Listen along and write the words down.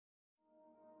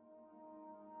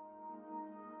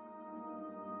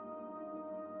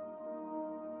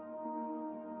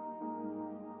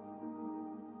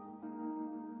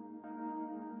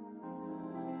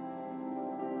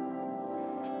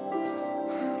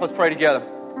Let's pray together.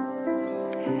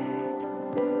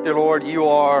 Dear Lord, you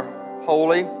are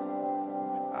holy.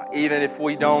 Even if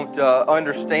we don't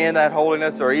understand that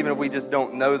holiness, or even if we just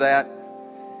don't know that.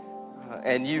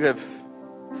 And you have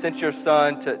sent your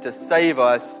Son to save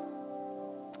us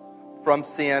from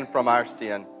sin, from our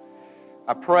sin.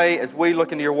 I pray as we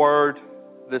look into your word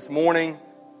this morning,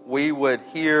 we would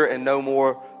hear and know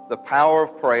more the power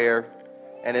of prayer.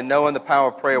 And in knowing the power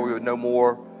of prayer, we would know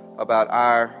more about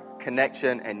our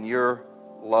connection and your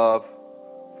love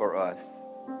for us.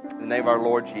 In the name of our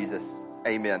Lord Jesus,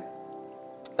 amen.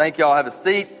 Thank you all. Have a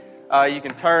seat. You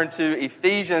can turn to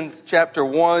Ephesians chapter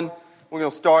 1. We're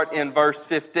going to start in verse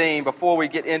 15. Before we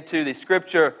get into the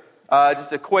scripture,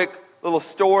 just a quick little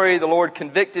story. The Lord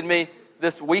convicted me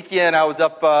this weekend. I was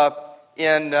up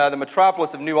in the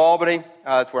metropolis of New Albany.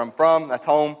 That's where I'm from. That's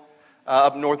home.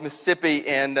 Up in North Mississippi.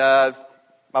 And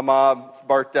my mom's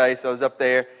birthday, so I was up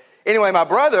there. Anyway, my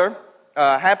brother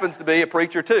happens to be a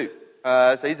preacher too.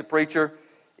 So he's a preacher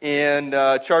in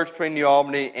church between New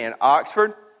Albany and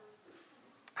Oxford,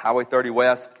 Highway 30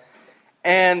 West.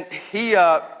 And he,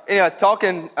 I was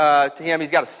talking to him.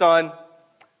 He's got a son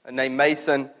named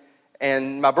Mason.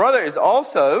 And my brother is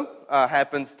also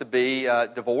happens to be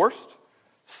divorced.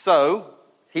 So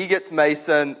he gets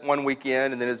Mason one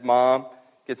weekend, and then his mom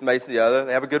gets Mason the other.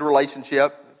 They have a good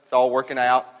relationship. It's all working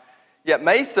out. Yet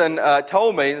Mason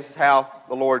told me, this is how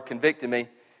the Lord convicted me,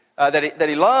 that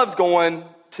he loves going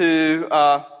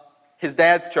to his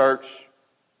dad's church,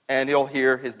 and he'll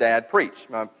hear his dad preach.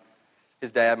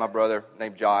 His dad, my brother,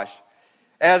 named Josh.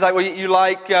 And I was like, well, you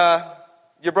like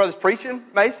your brother's preaching,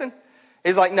 Mason?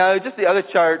 He's like, no, just the other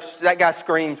church. That guy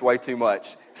screams way too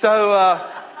much.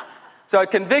 So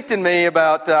it convicted me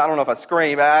about, I don't know if I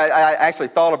scream. I actually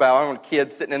thought about, I don't want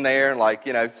kids sitting in there and like,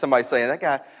 somebody saying, that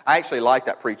guy, I actually like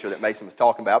that preacher that Mason was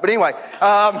talking about. But anyway,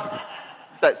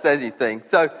 if that says anything.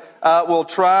 So we'll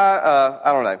try,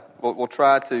 I don't know. We'll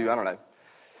try to, I don't know.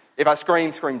 If I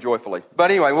scream not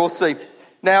But anyway, we'll see.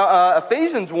 Now,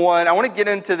 Ephesians 1, I want to get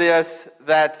into this,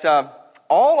 that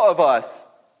all of us,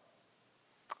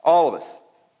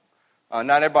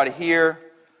 not everybody here,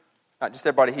 not just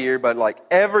everybody here, but like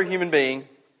every human being,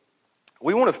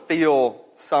 we want to feel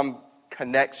some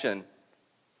connection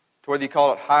to whether you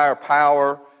call it higher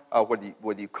power,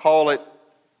 whether you call it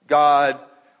God.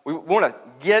 We want to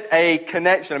get a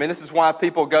connection. I mean, this is why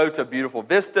people go to beautiful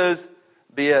vistas,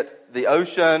 be it the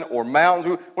ocean or mountains.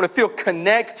 We want to feel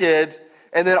connected,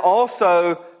 and then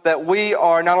also that we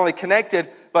are not only connected,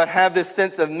 but have this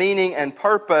sense of meaning and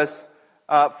purpose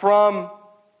from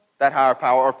that higher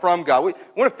power or from God. We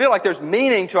want to feel like there's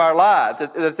meaning to our lives,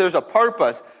 that there's a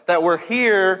purpose, that we're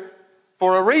here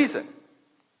for a reason.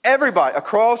 Everybody,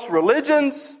 across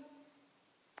religions,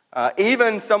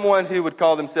 even someone who would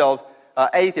call themselves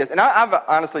atheist. And I've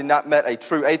honestly not met a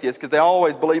true atheist because they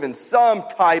always believe in some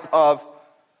type of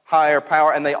higher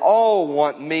power and they all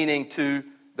want meaning to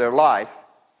their life.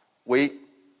 We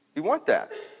want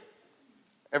that.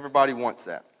 Everybody wants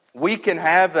that. We can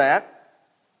have that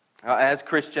as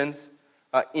Christians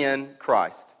in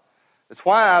Christ. That's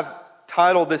why I've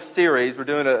titled this series, we're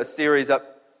doing a series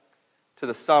up to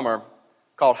the summer,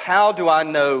 called How Do I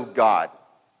Know God?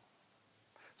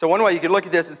 So one way you could look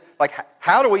at this is like,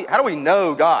 how do we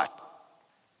know God?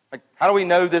 Like, how do we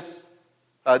know this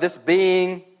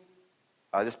being,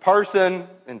 this person,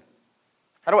 and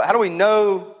how do we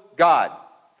know God?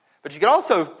 But you could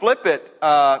also flip it,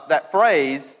 that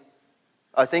phrase,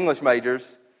 us English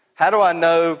majors, how do I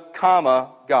know,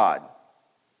 God?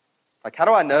 Like, how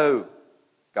do I know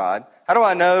God? How do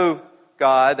I know,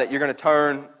 God, that you're going to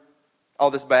turn all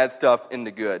this bad stuff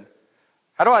into good?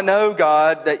 How do I know,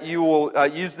 God, that you will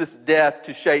use this death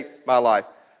to shape my life?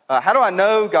 How do I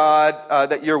know, God,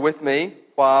 that you're with me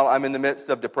while I'm in the midst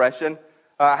of depression?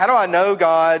 How do I know,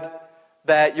 God,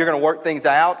 that you're going to work things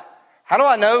out? How do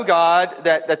I know, God,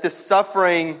 that this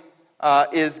suffering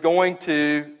is going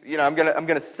to, I'm going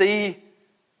to see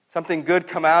something good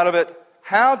come out of it?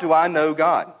 How do I know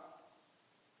God?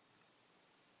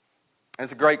 And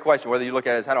it's a great question, whether you look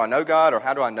at it as how do I know God or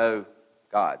how do I know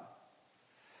God?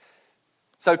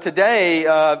 So today,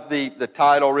 the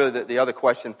title, really the other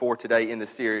question for today in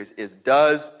this series is,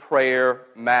 does prayer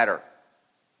matter?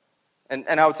 And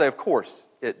I would say, of course,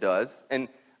 it does. And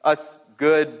us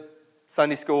good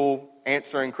Sunday school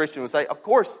answering Christians would say, of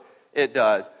course it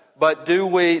does. But do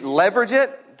we leverage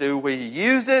it? Do we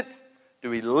use it? Do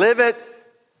we live it?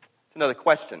 It's another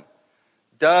question.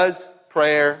 Does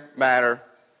prayer matter?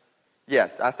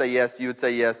 Yes. I say yes. You would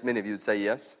say yes. Many of you would say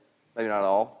yes. Maybe not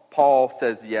all. Paul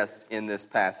says yes in this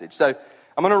passage. So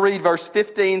I'm going to read verse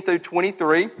 15 through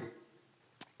 23.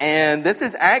 And this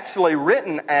is actually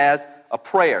written as a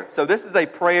prayer. So this is a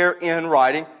prayer in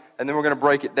writing, and then we're going to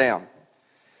break it down.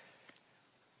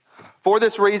 For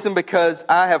this reason, because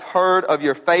I have heard of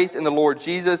your faith in the Lord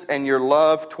Jesus and your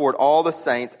love toward all the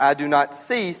saints, I do not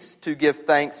cease to give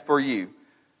thanks for you,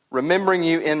 remembering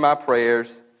you in my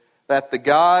prayers, that the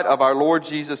God of our Lord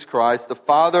Jesus Christ, the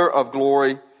Father of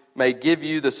glory, may give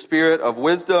you the spirit of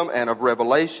wisdom and of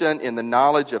revelation in the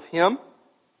knowledge of him,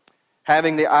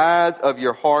 having the eyes of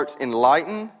your hearts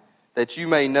enlightened, that you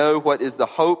may know what is the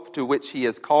hope to which he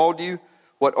has called you,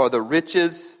 what are the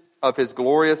riches of his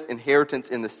glorious inheritance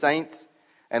in the saints,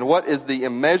 and what is the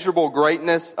immeasurable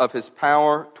greatness of his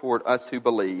power toward us who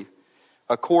believe,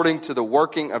 according to the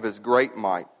working of his great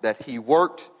might, that he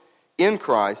worked in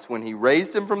Christ when he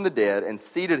raised him from the dead and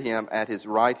seated him at his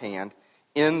right hand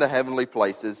in the heavenly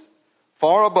places,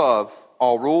 far above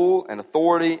all rule and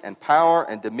authority and power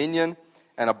and dominion,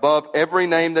 and above every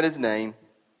name that is named,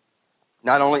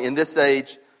 not only in this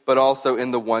age, but also in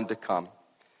the one to come.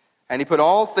 And he put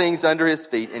all things under his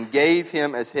feet and gave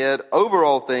him as head over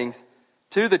all things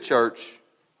to the church,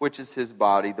 which is his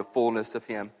body, the fullness of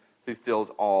him who fills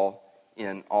all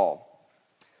in all.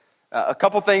 A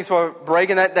couple things for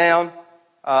breaking that down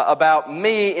about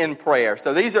me in prayer.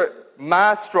 So these are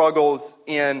my struggles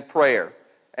in prayer,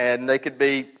 and they could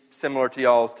be similar to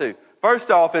y'all's too.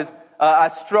 First off is I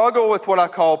struggle with what I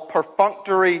call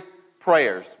perfunctory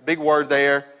prayers. Big word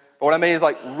there. But what I mean is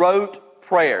like rote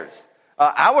prayers.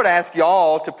 I would ask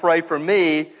y'all to pray for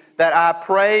me that I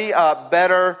pray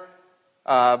better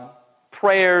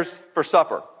prayers for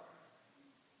supper.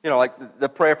 You know, like the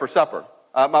prayer for supper.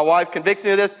 My wife convicts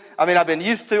me of this. I mean, I've been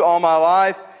used to all my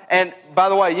life. And by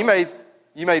the way, you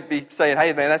may be saying,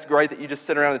 hey, man, that's great that you just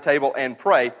sit around the table and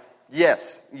pray.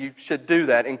 Yes, you should do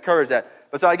that, encourage that.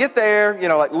 But so I get there, you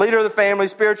know, like leader of the family,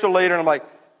 spiritual leader, and I'm like,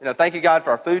 you know, thank you, God,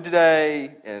 for our food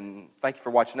today, and thank you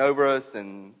for watching over us,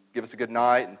 and give us a good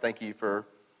night, and thank you for,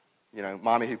 you know,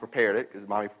 Mommy who prepared it, because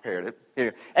Mommy prepared it.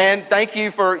 Here. And thank you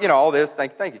for, you know, all this,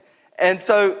 thank you. And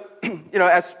so, you know,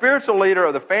 as spiritual leader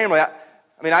of the family,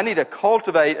 I need to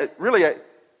cultivate a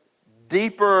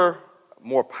deeper,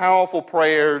 more powerful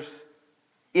prayers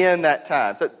in that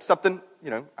time. So something, you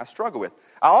know, I struggle with.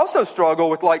 I also struggle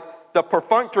with, like, the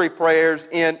perfunctory prayers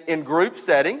in group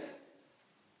settings.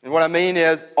 And what I mean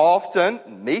is often,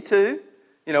 me too,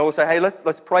 you know, we'll say, hey,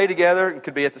 let's pray together. It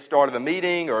could be at the start of a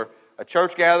meeting or a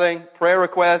church gathering, prayer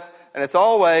request, and it's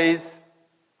always,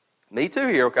 me too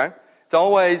here, okay? It's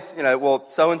always, you know, well,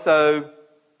 so-and-so,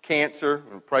 cancer,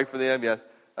 pray for them, yes.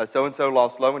 So-and-so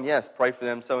lost loved one, yes, pray for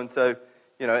them, so-and-so,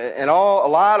 you know, and a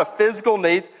lot of physical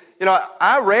needs. You know,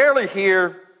 I rarely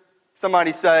hear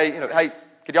somebody say, you know, hey,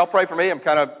 could y'all pray for me? I'm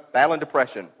kind of battling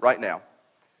depression right now.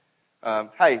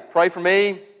 Hey, pray for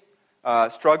me,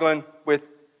 struggling with,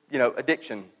 you know,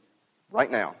 addiction right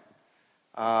now.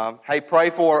 Hey, pray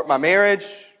for my marriage.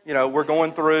 You know, we're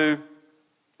going through,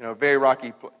 you know, very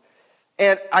rocky.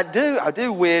 And I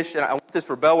do wish, and I want this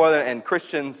for Bellwether and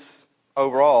Christians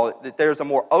overall, that there's a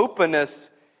more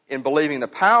openness in believing the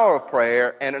power of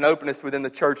prayer and an openness within the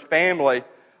church family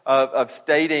of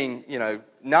stating, you know,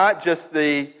 not just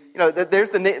the, you know, there's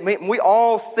the need. We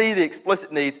all see the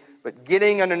explicit needs, but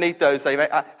getting underneath those, saying,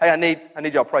 hey, I need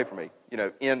y'all to pray for me, you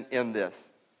know, in this.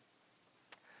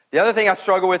 The other thing I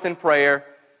struggle with in prayer,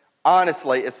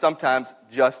 honestly, is sometimes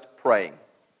just praying.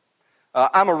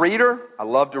 I'm a reader. I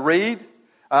love to read.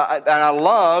 And I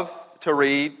love to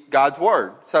read God's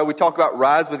Word. So we talk about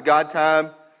Rise with God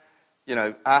time. You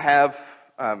know, I have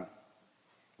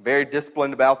very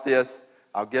disciplined about this.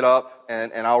 I'll get up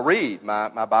and I'll read my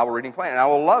Bible reading plan, and I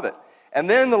will love it. And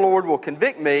then the Lord will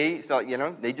convict me, so, you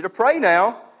know, need you to pray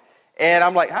now. And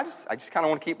I'm like, I just kind of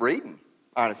want to keep reading,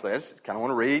 honestly. I just kind of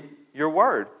want to read your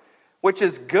Word, which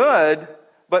is good,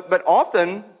 but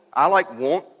often I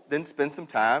won't then spend some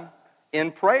time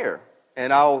in prayer.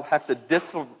 And I'll have to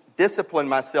discipline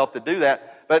myself to do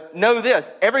that. But know this,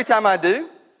 every time I do,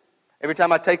 every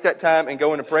time I take that time and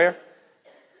go into prayer,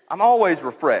 I'm always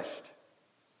refreshed.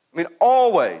 I mean,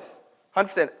 always,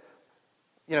 100%.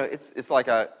 You know, it's like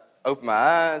I open my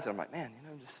eyes and I'm like, man, you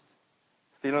know, just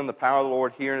feeling the power of the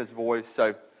Lord, hearing His voice.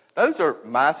 So those are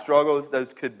my struggles.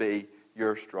 Those could be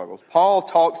your struggles. Paul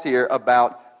talks here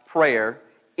about prayer.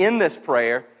 In this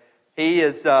prayer, he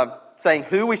is saying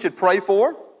who we should pray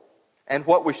for and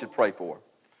what we should pray for.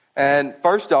 And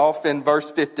first off, in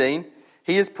verse 15,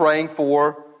 he is praying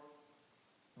for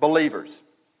believers.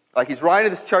 Like he's writing to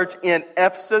this church in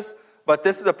Ephesus, but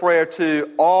this is a prayer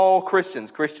to all Christians.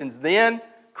 Christians then,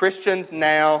 Christians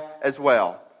now as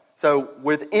well. So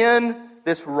within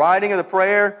this writing of the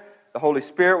prayer, the Holy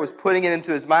Spirit was putting it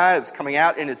into his mind. It was coming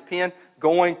out in his pen,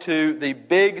 going to the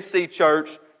Big C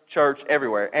church church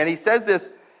everywhere. And he says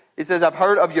this, he says, I've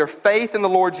heard of your faith in the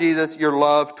Lord Jesus, your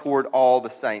love toward all the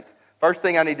saints. First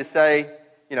thing I need to say,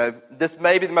 this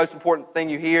may be the most important thing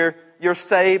you hear. You're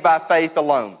saved by faith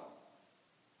alone.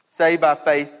 Saved by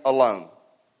faith alone.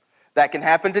 That can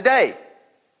happen today. It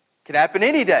can happen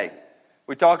any day.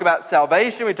 We talk about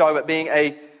salvation. We talk about being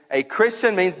a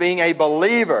Christian means being a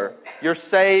believer. You're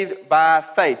saved by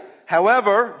faith.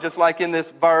 However, just like in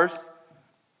this verse,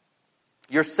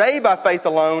 you're saved by faith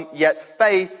alone, yet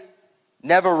faith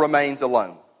never remains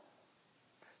alone.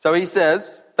 So he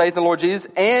says, faith in the Lord Jesus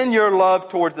and your love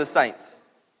towards the saints.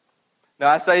 Now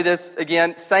I say this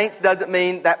again, saints doesn't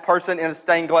mean that person in a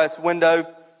stained glass window.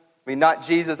 I mean, not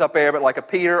Jesus up there, but like a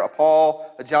Peter, a Paul,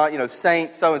 a John,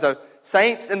 saints, so-and-so.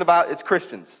 Saints in the Bible, it's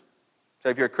Christians. So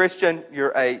if you're a Christian,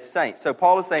 you're a saint. So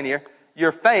Paul is saying here,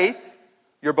 your faith,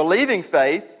 your believing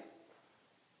faith,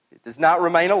 it does not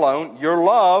remain alone. Your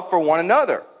love for one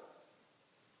another.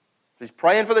 So he's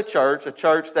praying for the church, a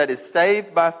church that is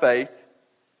saved by faith,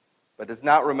 but does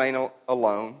not remain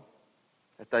alone,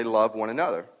 that they love one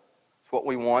another. It's what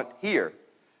we want here.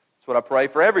 It's what I pray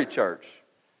for every church.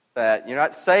 That you're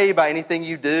not saved by anything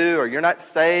you do, or you're not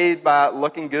saved by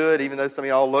looking good, even though some of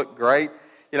y'all look great.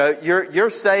 You're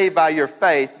saved by your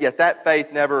faith, yet that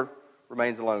faith never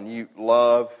remains alone. You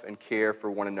love and care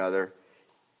for one another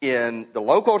in the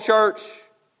local church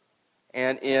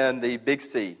and in the Big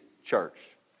C church,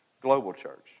 global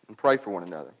church, and pray for one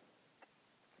another.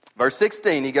 Verse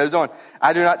 16, he goes on,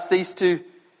 I do not cease to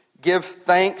give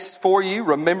thanks for you,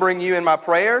 remembering you in my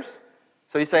prayers.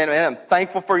 So he's saying, man, I'm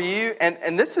thankful for you.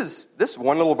 And this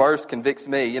one little verse convicts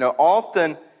me.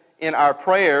 Often in our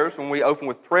prayers, when we open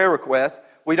with prayer requests,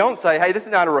 we don't say, hey, this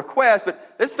is not a request,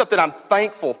 but this is something I'm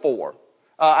thankful for.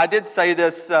 I did say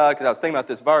this because I was thinking about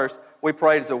this verse. We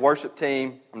prayed as a worship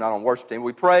team. I'm not on worship team.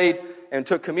 We prayed and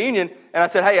took communion. And I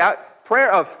said, hey,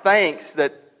 prayer of thanks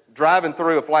that driving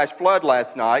through a flash flood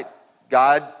last night,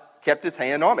 God kept his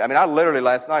hand on me. I mean, I literally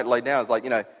last night laid down. I was like,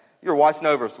 you were watching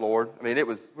over us, Lord. I mean,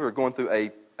 we were going through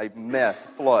a mess, a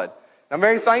flood. And I'm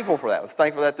very thankful for that. I was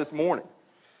thankful for that this morning.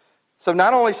 So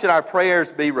not only should our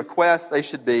prayers be requests, they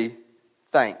should be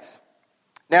thanks.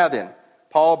 Now then,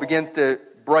 Paul begins to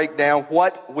break down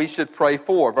what we should pray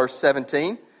for. Verse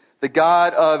 17, the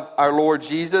God of our Lord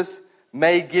Jesus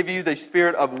may give you the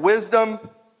spirit of wisdom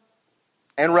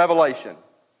and revelation.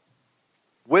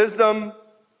 Wisdom,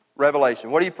 revelation.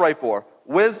 What do you pray for?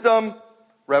 Wisdom,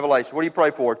 revelation. What do you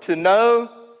pray for? To know,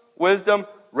 wisdom,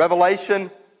 revelation,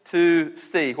 to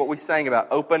see. What we sang about,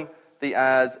 open the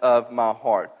eyes of my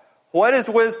heart. What is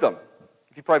wisdom?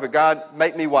 If you pray for God,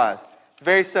 make me wise. It's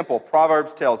very simple.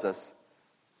 Proverbs tells us,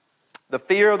 the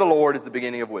fear of the Lord is the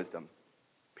beginning of wisdom.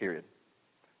 Period.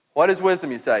 What is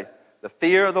wisdom, you say? The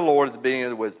fear of the Lord is the beginning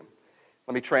of the wisdom.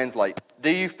 Let me translate. Do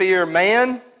you fear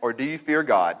man or do you fear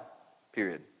God?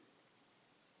 Period.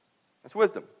 That's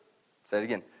wisdom. Say it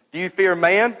again. Do you fear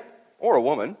man or a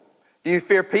woman? Do you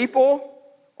fear people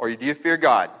or do you fear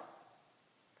God?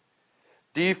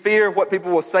 Do you fear what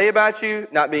people will say about you,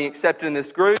 not being accepted in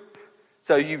this group?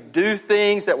 So you do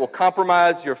things that will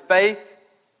compromise your faith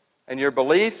and your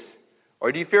beliefs?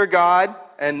 Or do you fear God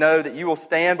and know that you will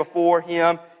stand before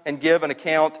Him and give an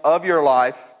account of your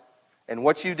life and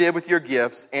what you did with your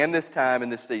gifts and this time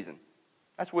and this season?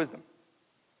 That's wisdom.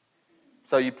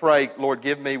 So you pray, Lord,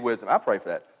 give me wisdom. I pray for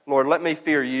that. Lord, let me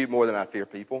fear you more than I fear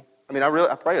people. I mean,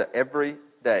 I pray that every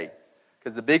day.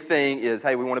 Because the big thing is,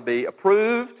 hey, we want to be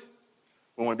approved.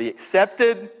 We want to be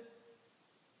accepted.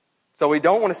 So we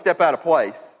don't want to step out of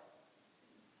place.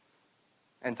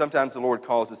 And sometimes the Lord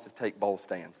calls us to take bold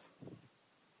stands.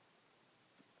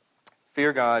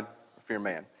 Fear God, fear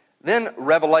man. Then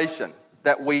revelation,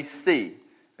 that we see.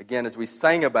 Again, as we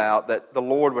sang about, that the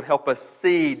Lord would help us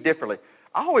see differently.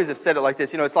 I always have said it like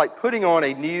this. It's like putting on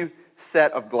a new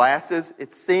set of glasses.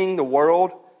 It's seeing the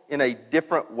world in a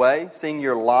different way, seeing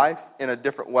your life in a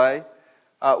different way.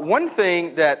 One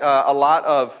thing that a lot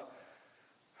of,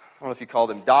 I don't know if you call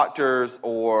them doctors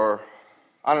or,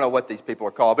 I don't know what these people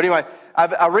are called. But anyway,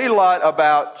 I read a lot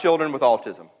about children with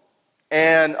autism.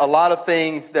 And a lot of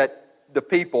things that the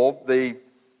people,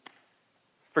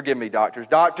 forgive me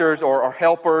doctors or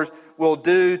helpers will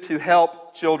do to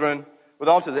help children with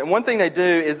autism. And one thing they do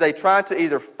is they try to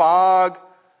either fog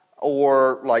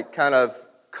or like kind of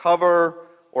cover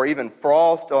or even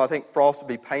frost. Oh, I think frost would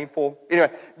be painful.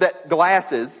 Anyway, that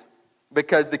glasses,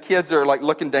 because the kids are like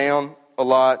looking down a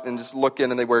lot and just looking,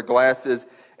 and they wear glasses.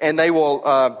 And they will,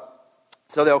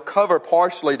 so they'll cover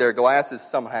partially their glasses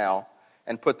somehow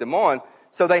and put them on.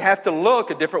 So they have to look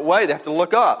a different way. They have to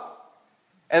look up.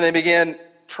 And they begin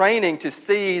training to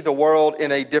see the world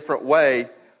in a different way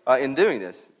in doing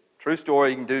this. True story.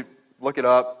 You can look it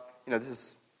up. This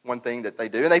is one thing that they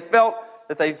do. And they felt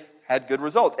that they've had good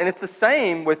results. And it's the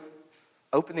same with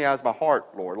open the eyes of my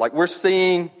heart, Lord. Like we're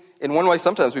seeing, in one way,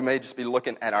 sometimes we may just be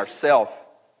looking at ourselves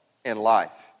in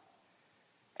life.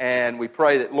 And we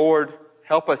pray that, Lord,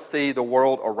 help us see the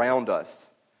world around us.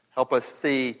 Help us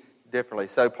see differently.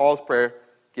 So Paul's prayer,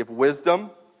 give wisdom,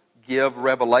 give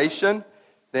revelation.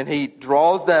 Then he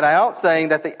draws that out, saying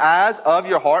that the eyes of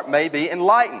your heart may be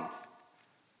enlightened.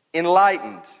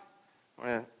 Enlightened. I'm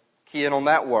going to key in on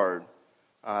that word.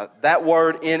 That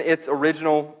word in its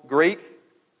original Greek,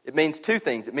 it means two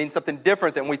things. It means something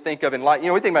different than we think of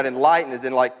enlightened. We think about enlightened as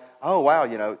in like, oh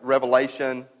wow,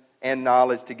 revelation and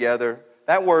knowledge together.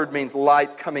 That word means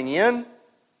light coming in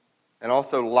and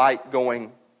also light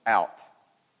going out.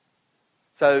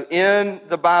 So in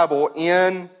the Bible,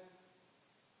 in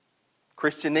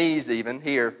Christianese even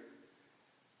here,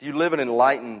 do you live an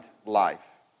enlightened life?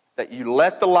 That you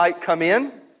let the light come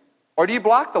in, or do you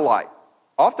block the light?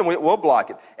 Often we'll block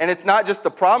it. And it's not just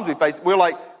the problems we face. We're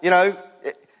like,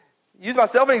 use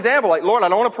myself as an example. Like, Lord, I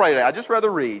don't want to pray today. I'd just rather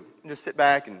read. And just sit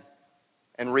back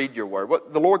and read your word.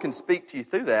 The Lord can speak to you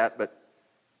through that, but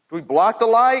do we block the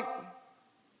light?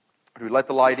 Or do we let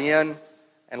the light in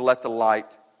and let the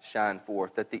light shine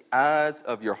forth? That the eyes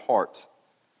of your heart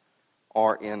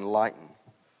are enlightened.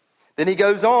 Then he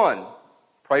goes on.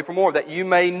 Pray for more. That you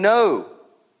may know.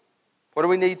 What do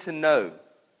we need to know?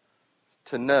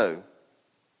 To know.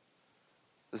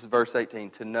 This is verse 18.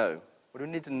 To know. What do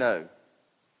we need to know?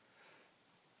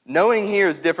 Knowing here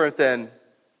is different than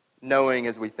knowing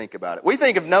as we think about it. We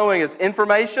think of knowing as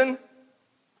information.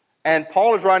 And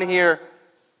Paul is writing here,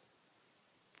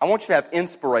 I want you to have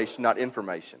inspiration, not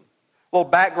information. A little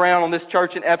background on this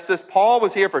church in Ephesus. Paul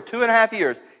was here for 2.5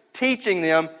 years teaching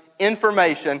them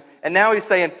information. And now he's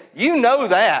saying, you know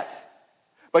that.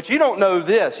 But you don't know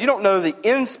this. You don't know the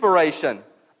inspiration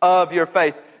of your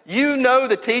faith. You know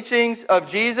the teachings of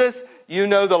Jesus. You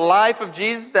know the life of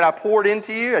Jesus that I poured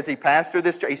into you as he pastored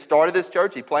this church. He started this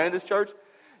church. He planted this church.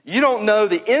 You don't know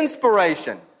the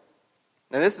inspiration.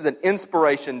 And this is an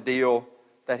inspiration deal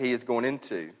that he is going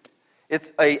into.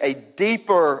 It's a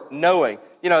deeper knowing.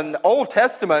 In the Old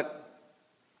Testament,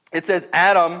 it says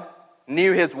Adam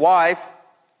knew his wife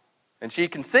and she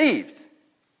conceived.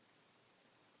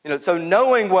 So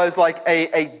knowing was like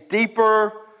a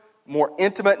deeper, more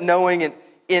intimate knowing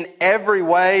in every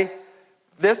way.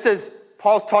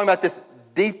 Paul's talking about this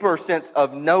deeper sense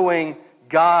of knowing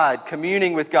God,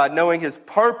 communing with God, knowing his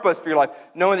purpose for your life,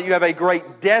 knowing that you have a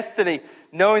great destiny,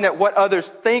 knowing that what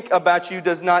others think about you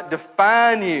does not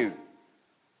define you,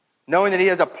 knowing that he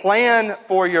has a plan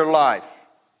for your life,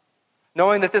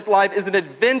 knowing that this life is an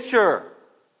adventure.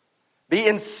 Be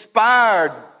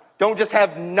inspired. Don't just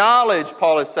have knowledge,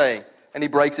 Paul is saying. And he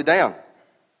breaks it down.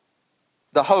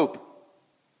 The hope.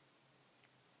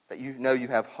 That you know you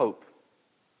have hope.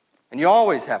 And you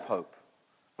always have hope.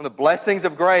 One of the blessings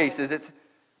of grace is it's,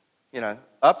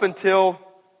 up until,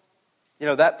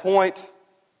 that point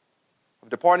of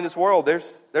departing this world,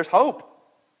 there's hope.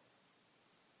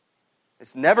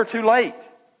 It's never too late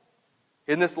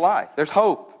in this life. There's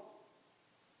hope.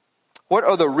 What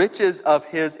are the riches of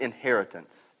his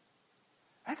inheritance?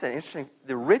 That's an interesting,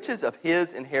 the riches of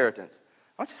his inheritance.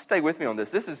 I want you to stay with me on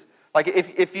this. This is, like,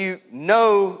 if you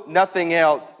know nothing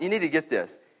else, you need to get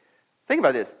this. Think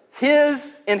about this.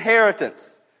 His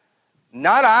inheritance.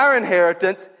 Not our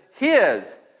inheritance,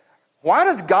 his. Why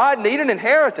does God need an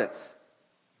inheritance?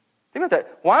 Think about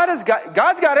that. Why does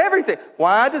God's got everything.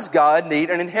 Why does God need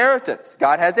an inheritance?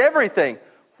 God has everything.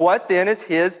 What then is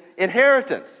his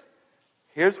inheritance?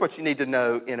 Here's what you need to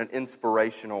know in an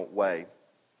inspirational way.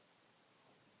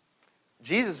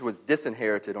 Jesus was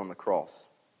disinherited on the cross.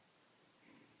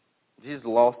 Jesus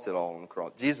lost it all on the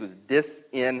cross. Jesus was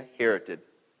disinherited.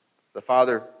 The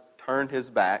Father turned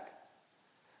his back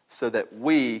so that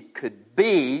we could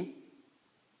be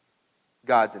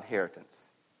God's inheritance.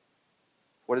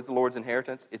 What is the Lord's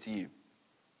inheritance? It's you.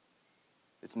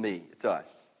 It's me. It's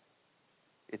us.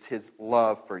 It's his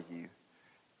love for you.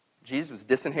 Jesus was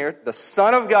disinherited. The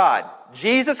Son of God,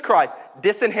 Jesus Christ,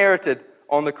 disinherited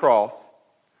on the cross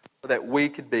so that we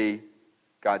could be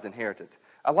God's inheritance.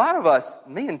 A lot of us,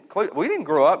 me included, we didn't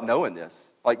grow up knowing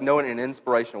this, like knowing in an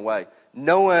inspirational way,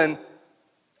 knowing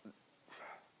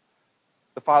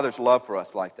the Father's love for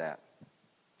us like that.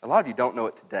 A lot of you don't know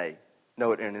it today,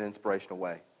 know it in an inspirational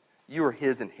way. You are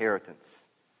his inheritance.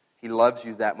 He loves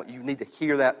you that much. You need to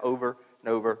hear that over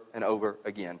and over and over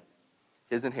again.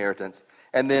 His inheritance.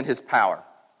 And then his power.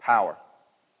 Power.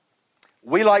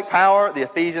 We like power. The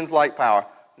Ephesians like power.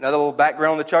 Another little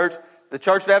background on the church. The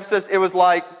church of Ephesus, it was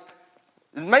like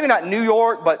Maybe not New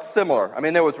York, but similar. I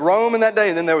mean, there was Rome in that day,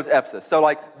 and then there was Ephesus. So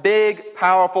like big,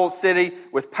 powerful city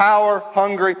with power,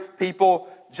 hungry people,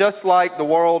 just like the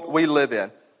world we live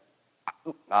in.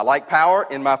 I like power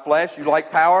in my flesh. You like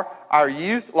power. Our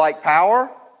youth like power.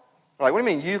 We're like, what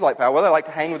do you mean youth like power? Well, they like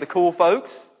to hang with the cool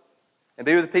folks and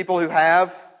be with the people who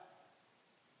have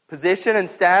position and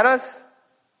status.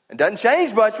 It doesn't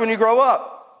change much when you grow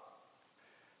up.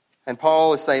 And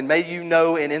Paul is saying, may you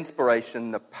know in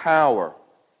inspiration the power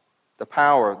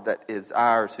that is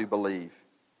ours who believe.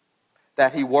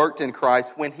 That he worked in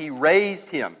Christ when he raised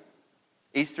him.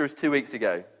 Easter is 2 weeks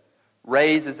ago.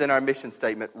 Raise is in our mission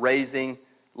statement, raising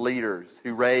leaders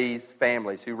who raise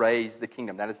families, who raise the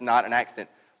kingdom. That is not an accident.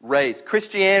 Raise.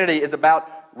 Christianity is about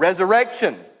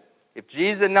resurrection. If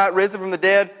Jesus had not risen from the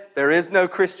dead, there is no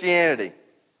Christianity.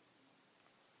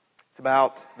 It's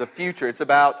about the future. It's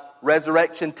about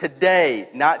resurrection today,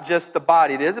 not just the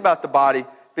body. It is about the body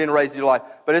being raised to life,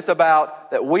 but it's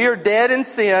about that we are dead in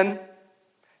sin,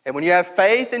 and when you have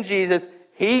faith in Jesus,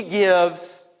 he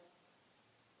gives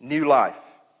new life.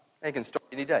 It can start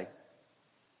any day.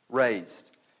 Raised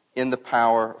in the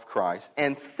power of Christ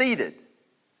and seated.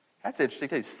 That's interesting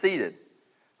too. Seated.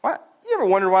 Why? You ever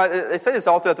wonder why they say this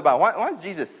all throughout the Bible? Why does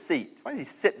Jesus seat? Why does he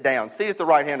sit down? Seat at the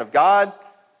right hand of God.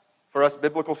 For us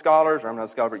biblical scholars, or I'm not a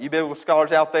scholar, but you biblical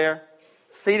scholars out there,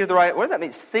 seated at the right. What does that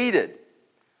mean? Seated.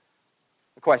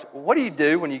 The question: what do you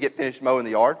do when you get finished mowing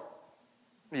the yard?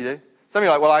 What do you do? Some of you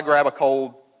are like, well, I grab a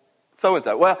cold so and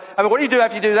so. Well, I mean, what do you do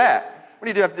after you do that? What do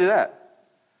you do after you do that?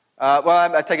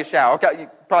 Well, I take a shower. Okay,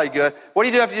 probably good. What do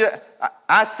you do after you do that?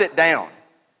 I sit down.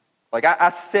 Like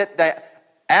I sit down.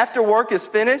 After work is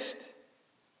finished,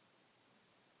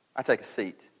 I take a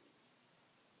seat.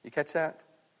 You catch that?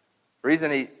 The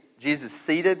reason Jesus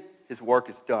seated, his work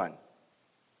is done.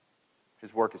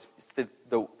 His work is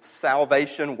the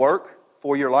salvation work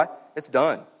for your life. It's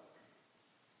done.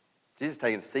 Jesus is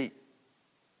taking a seat.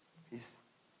 I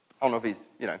don't know if he's,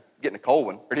 getting a cold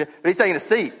one, but he's taking a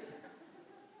seat.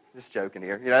 Just joking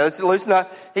here. Let's loosen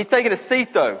up. He's taking a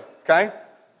seat though, okay?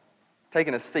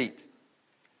 Taking a seat.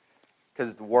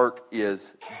 Because the work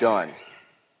is done.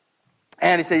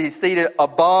 And he said he's seated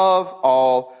above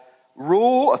all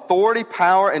rule, authority,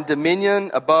 power, and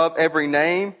dominion above every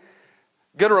name.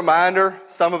 Good reminder,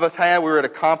 some of us had. We were at a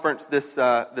conference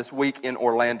this week in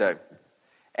Orlando.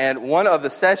 And one of the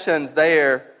sessions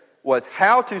there was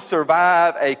how to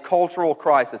survive a cultural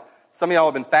crisis. Some of y'all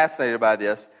have been fascinated by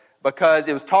this because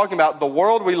it was talking about the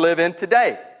world we live in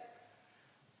today,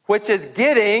 which is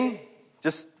getting,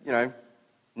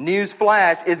 news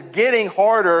flash, is getting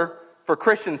harder for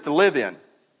Christians to live in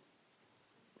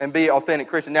and be authentic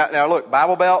Christian. Now look,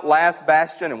 Bible Belt, last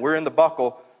bastion, and we're in the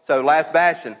buckle, so last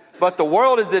bastion. But the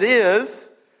world as it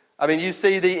is, you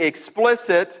see the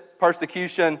explicit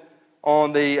persecution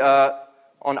on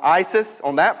ISIS,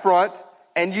 on that front,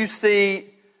 and you see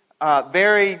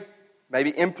very,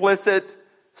 maybe implicit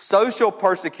social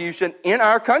persecution in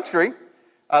our country.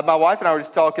 My wife and I were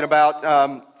just talking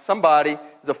about somebody,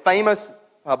 there's a famous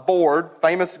board,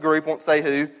 famous group, won't say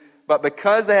who, but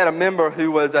because they had a member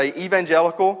who was an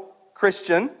evangelical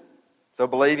Christian, so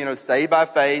believed, saved by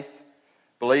faith,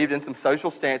 believed in some social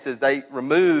stances, they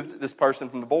removed this person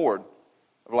from the board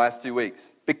over the last 2 weeks.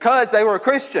 Because they were a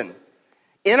Christian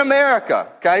in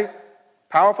America, okay?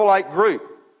 Powerful like group.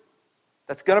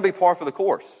 That's going to be par for the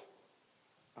course.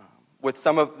 With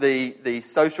some of the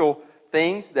social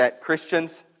things that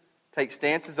Christians take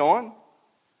stances on,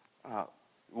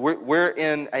 we're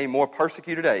in a more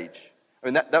persecuted age.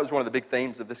 That was one of the big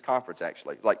themes of this conference,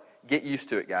 actually. Like, get used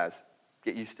to it, guys.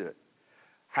 Get used to it.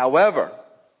 However,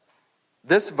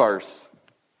 this verse,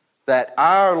 that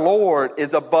our Lord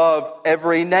is above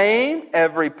every name,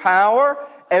 every power,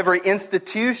 every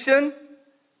institution,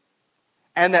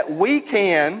 and that we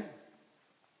can,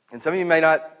 and some of you may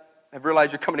not have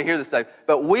realized you're coming to hear this today,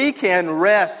 but we can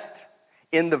rest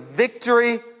in the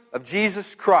victory of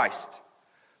Jesus Christ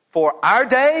for our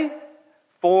day,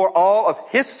 for all of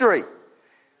history.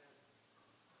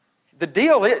 The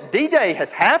deal is, D-Day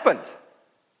has happened.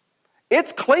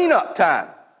 It's cleanup time.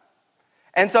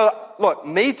 And so, look,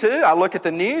 me too. I look at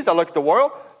the news. I look at the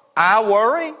world. I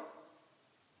worry.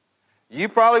 You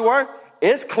probably worry.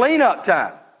 It's cleanup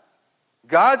time.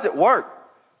 God's at work.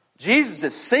 Jesus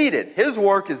is seated. His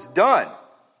work is done.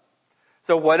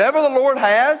 So whatever the Lord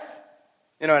has,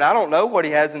 and I don't know what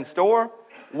he has in store,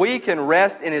 we can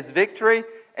rest in his victory,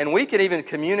 and we can even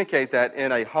communicate that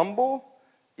in a humble,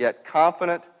 yet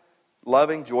confident,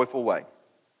 loving, joyful way.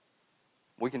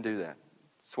 We can do that.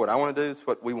 It's what I want to do. It's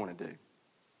what we want to do.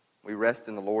 We rest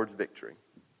in the Lord's victory.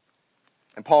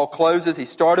 And Paul closes. He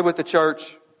started with the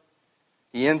church.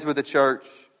 He ends with a church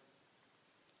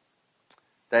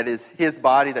that is his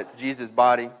body, that's Jesus'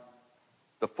 body,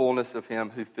 the fullness of him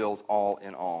who fills all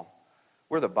in all.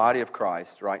 We're the body of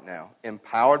Christ right now,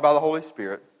 empowered by the Holy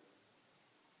Spirit,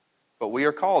 but we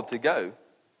are called to go.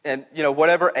 And,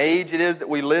 whatever age it is that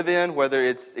we live in, whether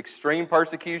it's extreme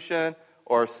persecution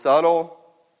or subtle,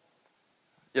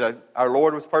 our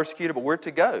Lord was persecuted, but we're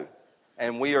to go.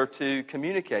 And we are to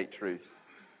communicate truth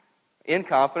in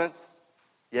confidence,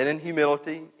 yet in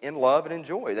humility, in love, and in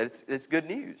joy. That it's good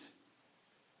news.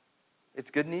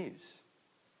 It's good news.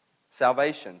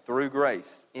 Salvation through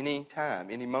grace, any time,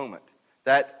 any moment.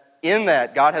 That in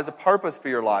that, God has a purpose for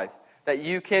your life. That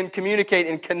you can communicate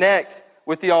and connect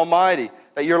with the Almighty.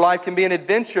 That your life can be an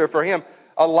adventure for Him.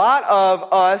 A lot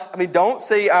of us, don't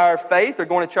see our faith or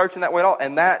going to church in that way at all.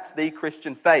 And that's the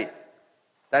Christian faith.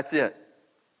 That's it.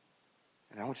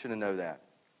 And I want you to know that.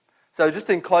 So just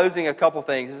in closing, a couple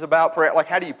things. It's about prayer. Like,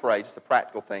 how do you pray? Just a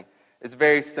practical thing. It's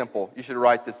very simple. You should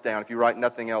write this down if you write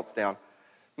nothing else down.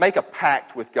 Make a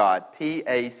pact with God.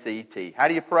 P-A-C-T. How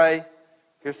do you pray?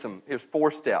 Here's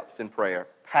 4 steps in prayer.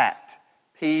 Pact.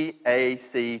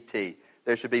 P-A-C-T.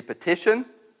 There should be petition.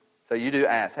 So you do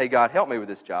ask, hey, God, help me with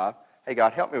this job. Hey,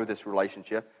 God, help me with this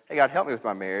relationship. Hey, God, help me with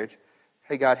my marriage.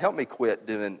 Hey, God, help me quit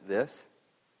doing this.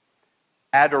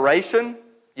 Adoration.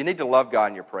 You need to love God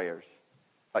in your prayers.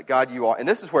 Like, God, you are. And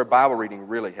this is where Bible reading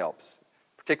really helps,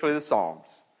 particularly the Psalms.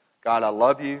 God, I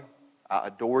love you. I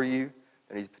adore you.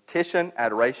 There needs petition,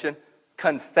 adoration,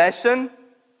 confession.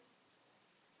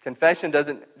 Confession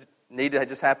doesn't need to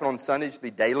just happen on Sunday. It should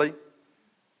be daily.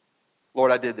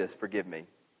 Lord, I did this. Forgive me.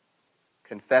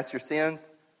 Confess your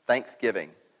sins.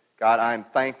 Thanksgiving. God, I'm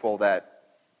thankful that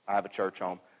I have a church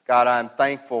home. God, I'm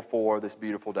thankful for this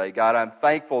beautiful day. God, I'm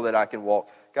thankful that I can walk.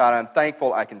 God, I'm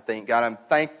thankful I can think. God, I'm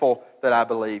thankful that I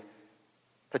believe.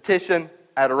 Petition,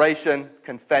 adoration,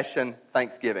 confession,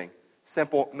 thanksgiving.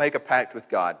 Simple. Make a pact with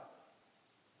God.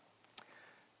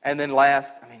 And then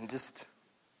last,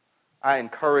 I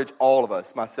encourage all of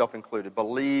us, myself included,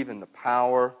 believe in the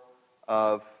power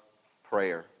of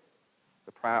prayer.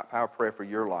 The power of prayer for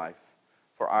your life,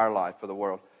 for our life, for the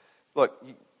world. Look,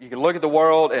 you can look at the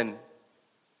world and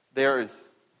there is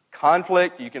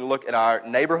conflict. You can look at our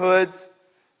neighborhoods.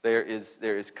 There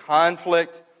is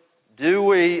conflict. Do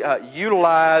we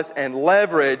utilize and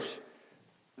leverage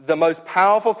the most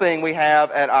powerful thing we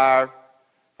have in our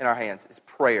hands? Is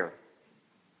prayer.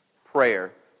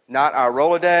 Prayer. Not our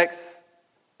Rolodex.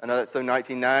 I know that's so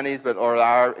 1990s, or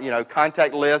our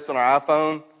contact list on our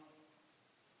iPhone.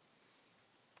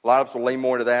 A lot of us will lean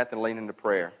more into that than lean into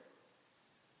prayer.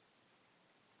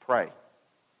 Pray.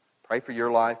 Pray for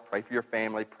your life. Pray for your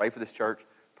family. Pray for this church.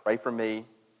 Pray for me.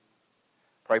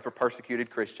 Pray for persecuted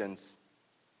Christians.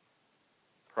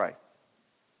 Pray.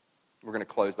 We're going to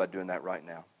close by doing that right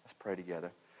now. Let's pray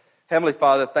together. Heavenly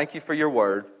Father, thank you for your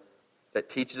word that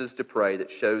teaches us to pray,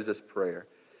 that shows us prayer.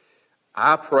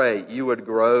 I pray you would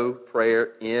grow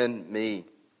prayer in me.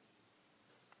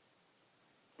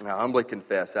 I humbly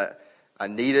confess, I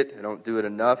need it. I don't do it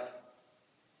enough.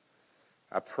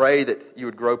 I pray that you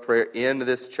would grow prayer into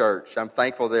this church. I'm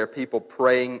thankful there are people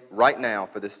praying right now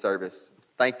for this service. I'm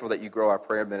thankful that you grow our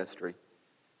prayer ministry.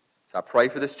 So I pray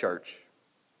for this church.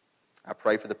 I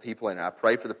pray for the people in it. I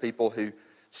pray for the people who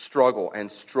struggle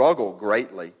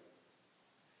greatly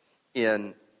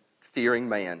in fearing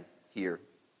man here.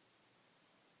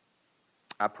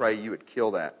 I pray you would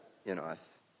kill that in us.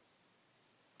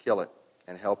 Kill it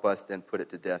and help us then put it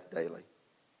to death daily.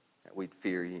 That we'd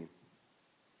fear you.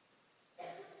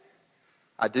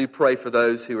 I do pray for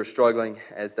those who are struggling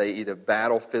as they either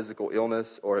battle physical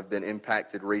illness or have been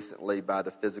impacted recently by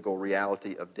the physical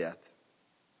reality of death.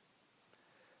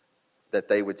 That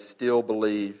they would still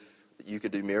believe that you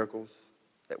could do miracles,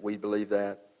 that we believe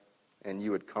that, and you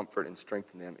would comfort and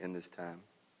strengthen them in this time.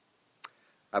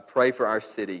 I pray for our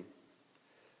city.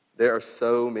 There are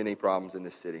so many problems in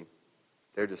this city.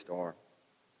 There just are.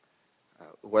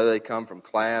 Whether they come from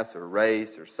class or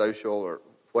race or social or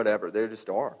whatever, there just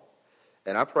are.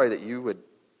 And I pray that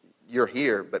you're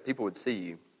here, but people would see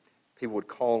you. People would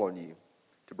call on you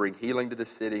to bring healing to the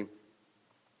city,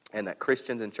 and that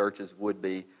Christians and churches would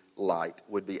be light,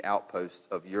 would be outposts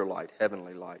of your light,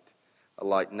 heavenly light, a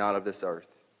light not of this earth,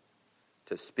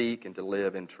 to speak and to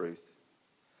live in truth.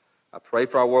 I pray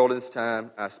for our world in this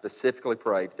time. I specifically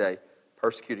pray today,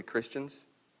 persecuted Christians,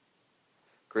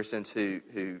 Christians who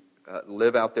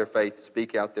live out their faith,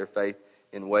 speak out their faith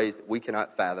in ways that we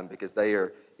cannot fathom because they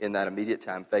are in that immediate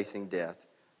time facing death.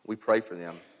 We pray for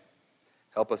them.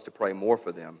 Help us to pray more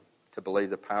for them, to believe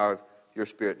the power of your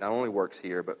Spirit not only works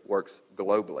here, but works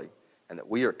globally, and that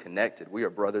we are connected. We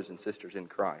are brothers and sisters in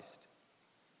Christ.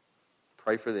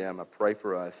 pray for them. I pray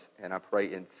for us. And I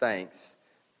pray in thanks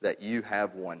that you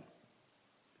have won.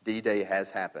 D-Day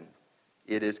has happened.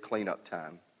 It is cleanup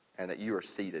time. And that you are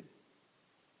seated.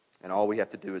 And all we have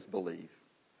to do is believe.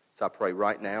 So I pray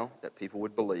right now that people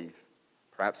would believe.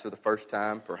 Perhaps for the first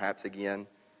time, perhaps again.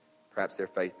 Perhaps their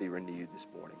faith be renewed this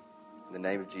morning. In the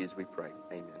name of Jesus we pray.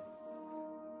 Amen.